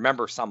of it and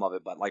remember some of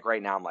it, but like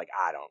right now I'm like,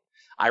 I don't.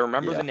 I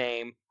remember Yeah. the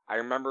name. I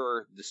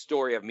remember the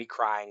story of me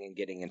crying and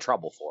getting in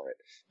trouble for it,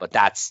 but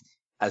that's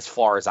as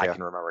far as I Yeah.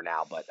 can remember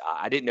now. But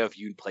I didn't know if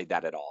you'd played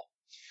that at all.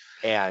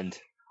 And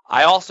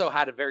I also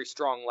had a very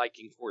strong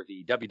liking for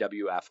the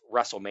WWF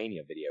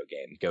WrestleMania video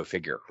game. Go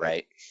figure,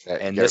 right?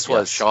 And this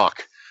was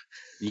shock.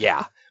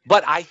 Yeah.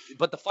 But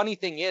the funny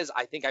thing is,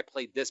 I think I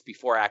played this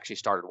before I actually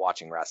started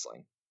watching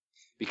wrestling.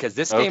 Because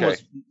this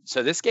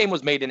game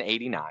was made in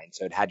 '89,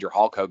 so it had your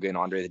Hulk Hogan,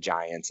 Andre the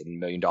Giants, and $1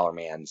 Million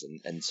Mans,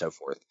 and so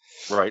forth,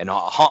 Right. and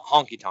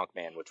Honky Tonk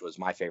Man, which was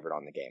my favorite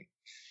on the game,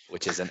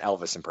 which is an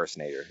Elvis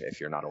impersonator, if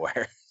you're not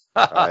aware.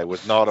 I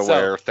was not So,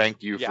 aware.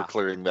 Thank you yeah. for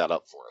clearing that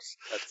up for us.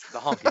 That's the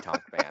Honky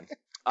Tonk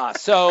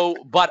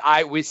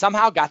Man. We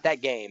somehow got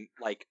that game.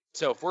 Like,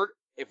 so if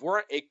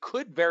we're, it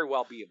could very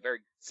well be a very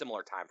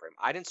similar time frame.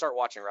 I didn't start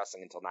watching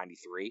wrestling until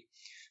 '93,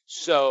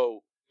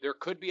 so there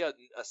could be a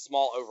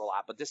small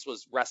overlap, but this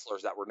was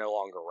wrestlers that were no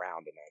longer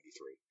around in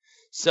 '93.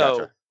 So,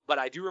 Gotcha. But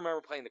I do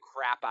remember playing the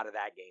crap out of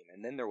that game.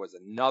 And then there was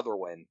another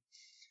one.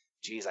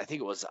 Geez, I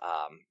think it was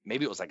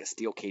maybe it was like a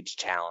steel cage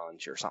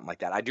challenge or something like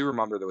that. I do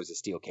remember there was a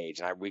steel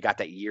cage, and we got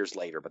that years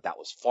later, but that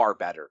was far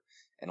better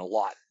and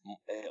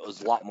it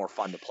was a lot more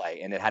fun to play,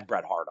 and it had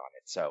Bret Hart on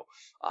it. So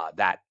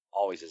that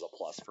always is a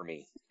plus for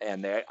me.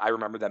 And I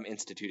remember them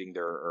instituting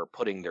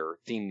putting their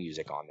theme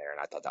music on there,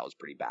 and I thought that was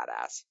pretty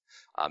badass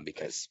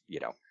because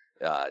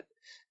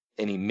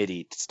any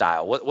MIDI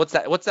style. What's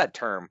that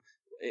term?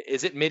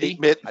 Is it MIDI?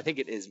 8-bit. I think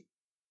it is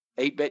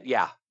 8-bit.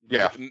 Yeah.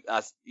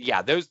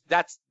 Yeah.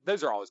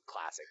 Those are always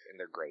classic, and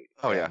they're great.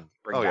 Oh, yeah. And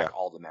bring Oh, back yeah.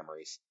 all the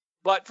memories.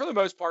 But for the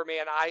most part,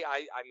 man,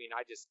 I mean,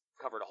 I just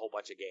covered a whole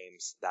bunch of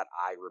games that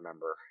I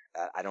remember.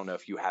 I don't know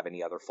if you have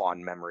any other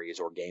fond memories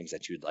or games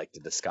that you'd like to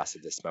discuss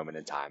at this moment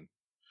in time.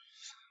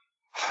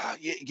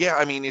 Yeah,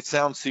 I mean, it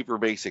sounds super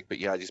basic, but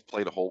yeah, I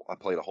played a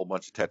whole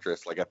bunch of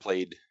Tetris. Like, I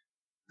played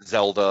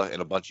Zelda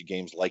and a bunch of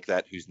games like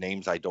that whose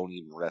names I don't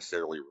even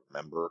necessarily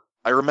remember.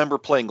 I remember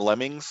playing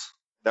Lemmings.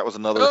 That was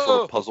another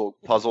sort of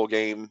puzzle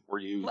game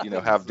where you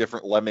have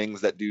different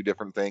lemmings that do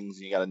different things,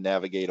 and you got to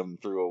navigate them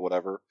through or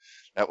whatever.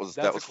 That was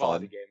a fun.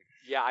 quality game.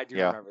 Yeah, I do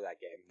Yeah. remember that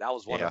game. That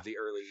was one Yeah. of the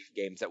early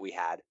games that we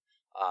had.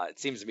 It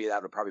seems to me that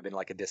would have probably been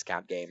like a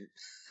discount game.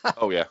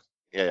 Oh yeah.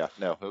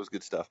 No, it was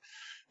good stuff.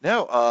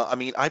 No, I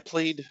mean, I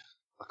played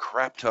a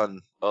crap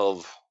ton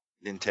of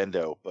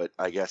Nintendo, but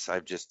I guess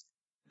I just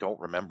don't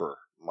remember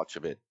much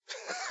of it.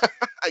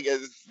 I guess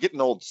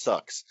getting old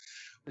sucks.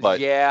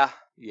 But yeah.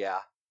 yeah,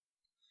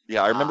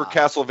 I remember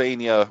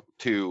Castlevania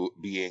 2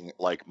 being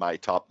like my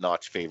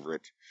top-notch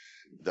favorite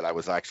that I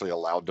was actually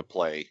allowed to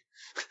play.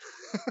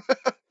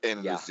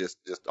 And it was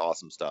just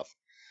awesome stuff.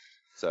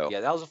 So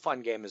Yeah, that was a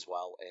fun game as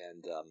well.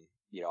 And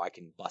I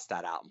can bust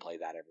that out and play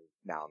that every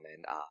now and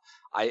then.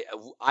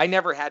 I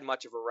never had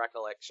much of a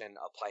recollection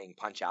of playing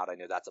Punch Out. I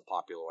know that's a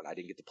popular one. I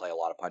didn't get to play a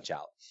lot of Punch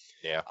Out.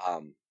 Yeah.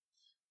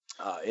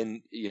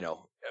 And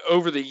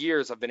over the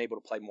years, I've been able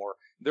to play more.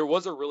 There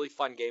was a really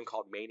fun game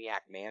called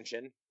Maniac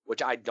Mansion,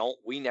 which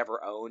we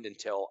never owned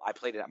until I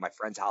played it at my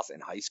friend's house in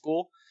high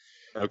school.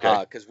 Okay.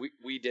 Because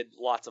we did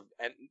lots of,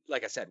 and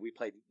like I said, we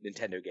played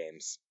Nintendo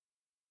games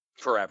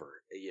forever.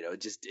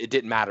 It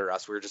didn't matter to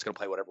us. We were just going to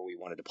play whatever we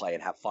wanted to play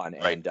and have fun.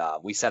 Right.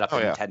 And we set up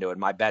a Nintendo in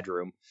my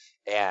bedroom,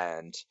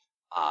 and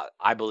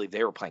I believe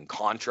they were playing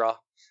Contra,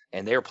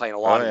 and they were playing a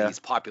lot of these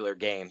popular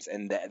games,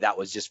 and that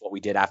was just what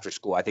we did after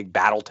school. I think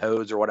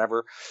Battletoads or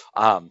whatever.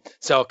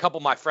 So a couple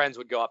of my friends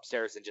would go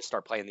upstairs and just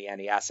start playing the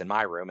NES in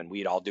my room, and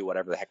we'd all do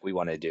whatever the heck we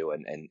wanted to do,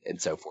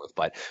 and so forth.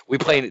 But we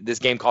played this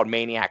game called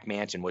Maniac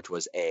Mansion, which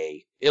was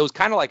it was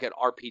kind of like an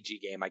RPG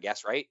game, I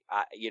guess, right?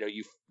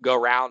 You go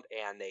around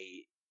and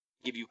they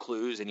give you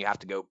clues, and you have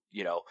to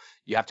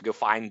go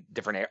find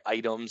different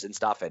items and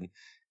stuff, and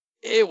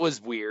it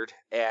was weird.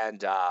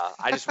 And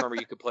I just remember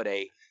you could put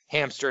a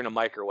hamster in a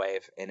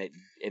microwave, and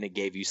it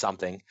gave you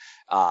something.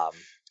 I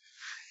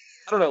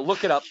don't know.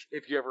 Look it up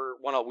if you ever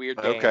want a weird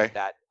game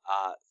that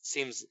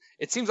seems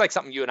like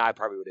something you and I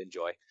probably would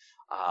enjoy.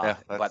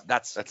 But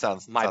that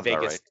sounds my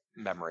biggest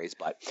memories.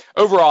 But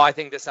overall, I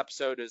think this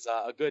episode is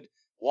a good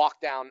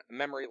walk down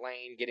memory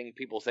lane, getting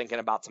people thinking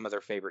about some of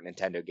their favorite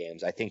Nintendo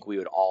games. I think we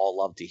would all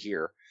love to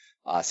hear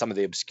some of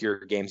the obscure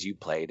games you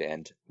played,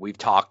 and we've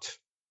talked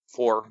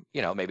for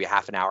maybe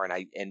half an hour,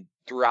 and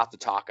throughout the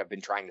talk I've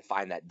been trying to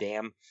find that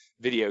damn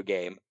video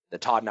game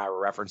that Todd and I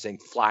were referencing,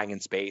 flying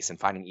in space and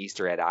finding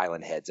Easter egg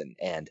island heads,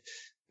 and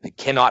I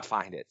cannot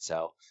find it.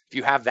 So if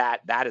you have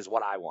that is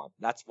what I want.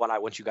 That's what I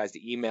want you guys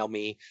to email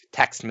me,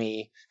 text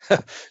me,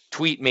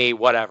 tweet me,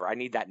 whatever. I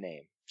need that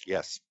name.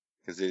 Yes,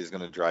 because it is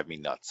going to drive me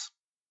nuts.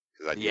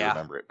 Because I do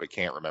remember it, but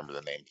can't remember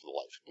the name for the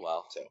life of me.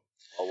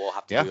 Well, we'll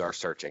have to do our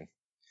searching.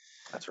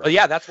 That's right. But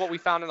yeah, that's what we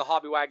found in the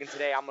hobby wagon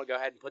today. I'm going to go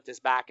ahead and put this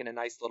back in a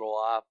nice little,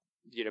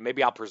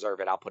 maybe I'll preserve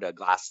it. I'll put a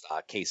glass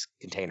case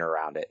container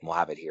around it, and we'll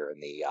have it here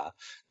in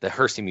the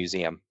Hersey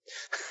Museum.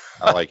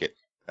 I like it.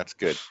 That's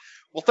good.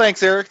 Well,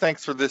 thanks, Eric.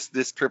 Thanks for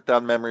this trip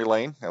down memory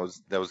lane. That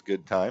was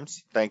good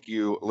times. Thank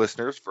you,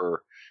 listeners,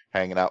 for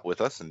hanging out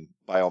with us. And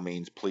by all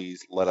means,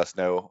 please let us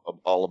know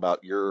all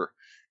about your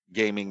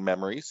gaming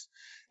memories.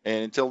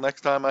 And until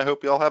next time, I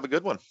hope you all have a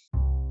good one.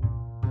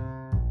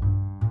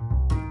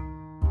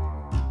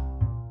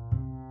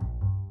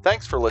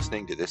 Thanks for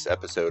listening to this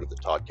episode of the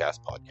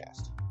Toddcast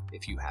podcast.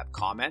 If you have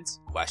comments,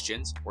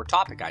 questions, or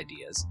topic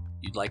ideas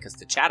you'd like us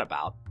to chat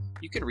about,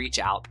 you can reach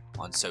out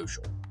on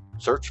social.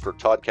 Search for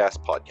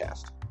Toddcast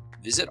Podcast.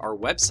 Visit our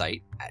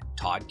website at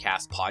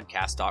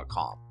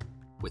toddcastpodcast.com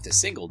with a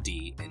single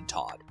D in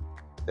Todd.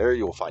 There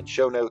you will find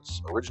show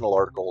notes, original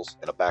articles,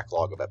 and a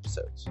backlog of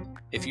episodes.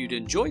 If you'd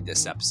enjoyed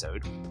this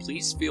episode,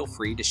 please feel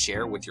free to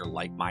share with your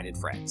like-minded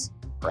friends.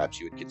 Perhaps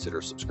you would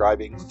consider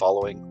subscribing,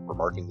 following, or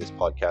marking this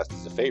podcast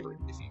as a favorite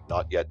if you've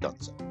not yet done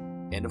so.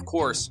 And of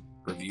course,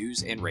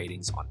 reviews and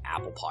ratings on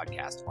Apple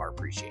Podcasts are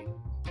appreciated.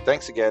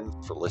 Thanks again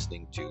for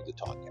listening to the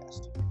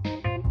Toddcast.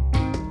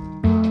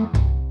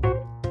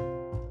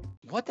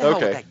 What the hell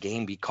would that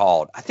game be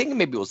called? I think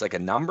maybe it was like a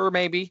number,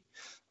 maybe.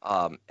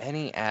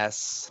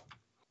 NES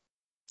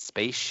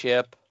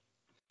Spaceship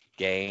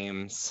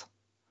Games,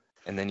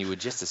 and then you would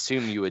just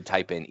assume you would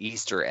type in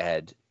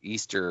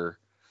Easter.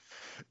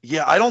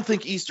 Yeah, I don't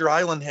think Easter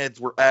Island heads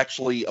were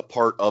actually a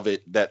part of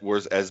it that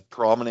was as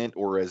prominent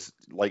or as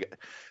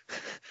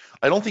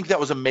I don't think that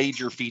was a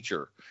major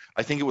feature.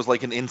 I think it was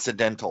like an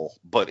incidental,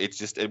 but it's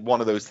just one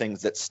of those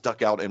things that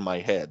stuck out in my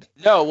head.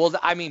 No, well,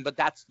 I mean, but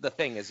that's the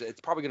thing is it's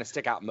probably going to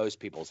stick out in most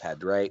people's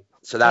head, right?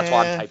 So that's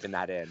why I'm typing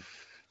that in.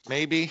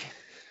 Maybe.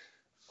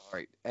 All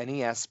right,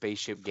 NES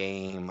Spaceship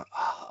Game.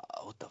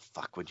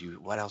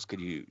 What else could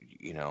you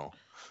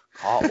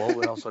call?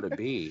 What else would it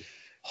be?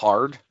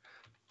 Hard.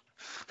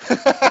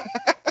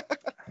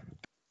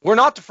 We're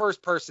not the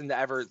first person to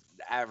ever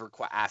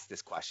ask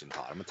this question,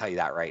 Todd. I'm gonna tell you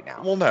that right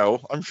now. Well,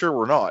 no, I'm sure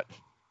we're not.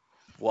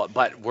 Well,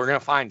 but we're gonna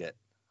find it.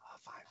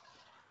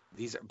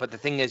 But the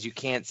thing is, you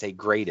can't say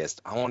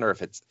greatest. I wonder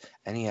if it's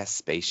NES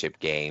Spaceship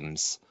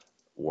Games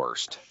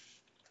worst.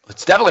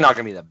 It's definitely not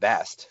gonna be the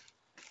best.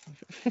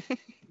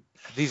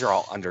 These are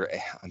all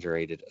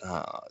underrated.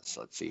 So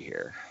let's see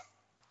here.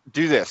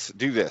 Do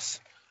this.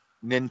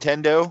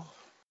 Nintendo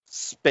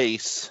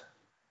Space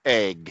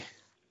Egg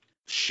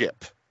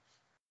Ship.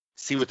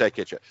 See what that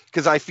gets you.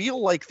 Because I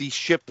feel like the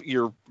ship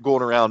you're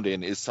going around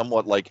in is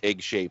somewhat like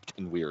egg-shaped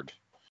and weird.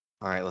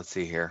 All right, let's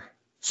see here.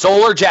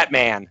 Solar Jet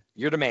Man.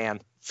 You're the man.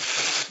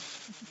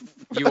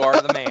 You are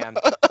the man.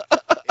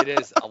 It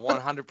is a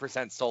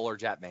 100% Solar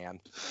Jet Man.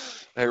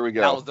 There we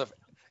go. That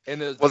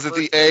was it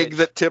the egg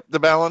that tipped the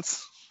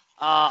balance?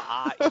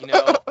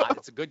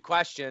 It's a good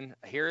question.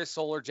 Here is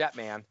Solar Jet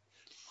Man.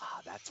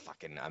 That's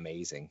fucking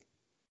amazing.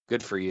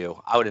 Good for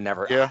you. I would have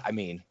never. Yeah. I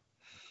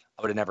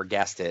would have never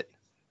guessed it.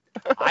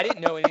 I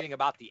didn't know anything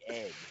about the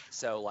egg,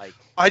 so like.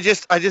 I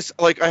just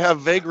like I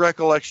have vague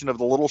recollection of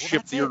the little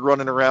ship that you're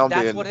running around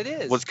That's in. what it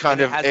is. Was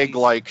kind And of it has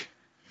egg-like.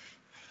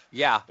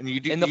 Yeah. And you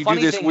do, And the you do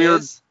funny this thing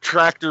weird is-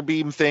 tractor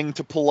beam thing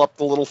to pull up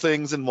the little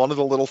things, and one of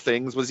the little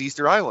things was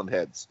Easter Island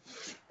heads.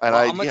 And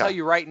Well, I'm gonna tell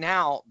you right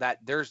now that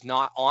there's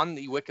not on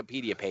the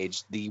Wikipedia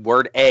page, the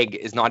word egg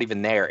is not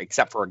even there,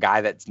 except for a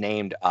guy that's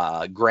named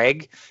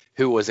Greg,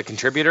 who was a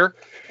contributor,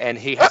 and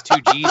he has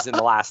 2 G's in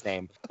the last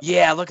name.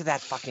 Yeah, look at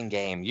that fucking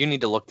game. You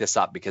need to look this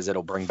up because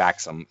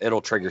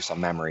it'll trigger some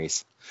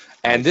memories.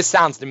 And this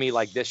sounds to me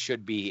like this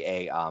should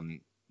be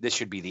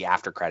the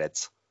after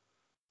credits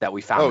that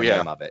we found the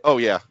name of it. Oh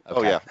yeah.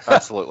 Okay.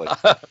 Absolutely.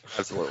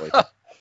 Absolutely.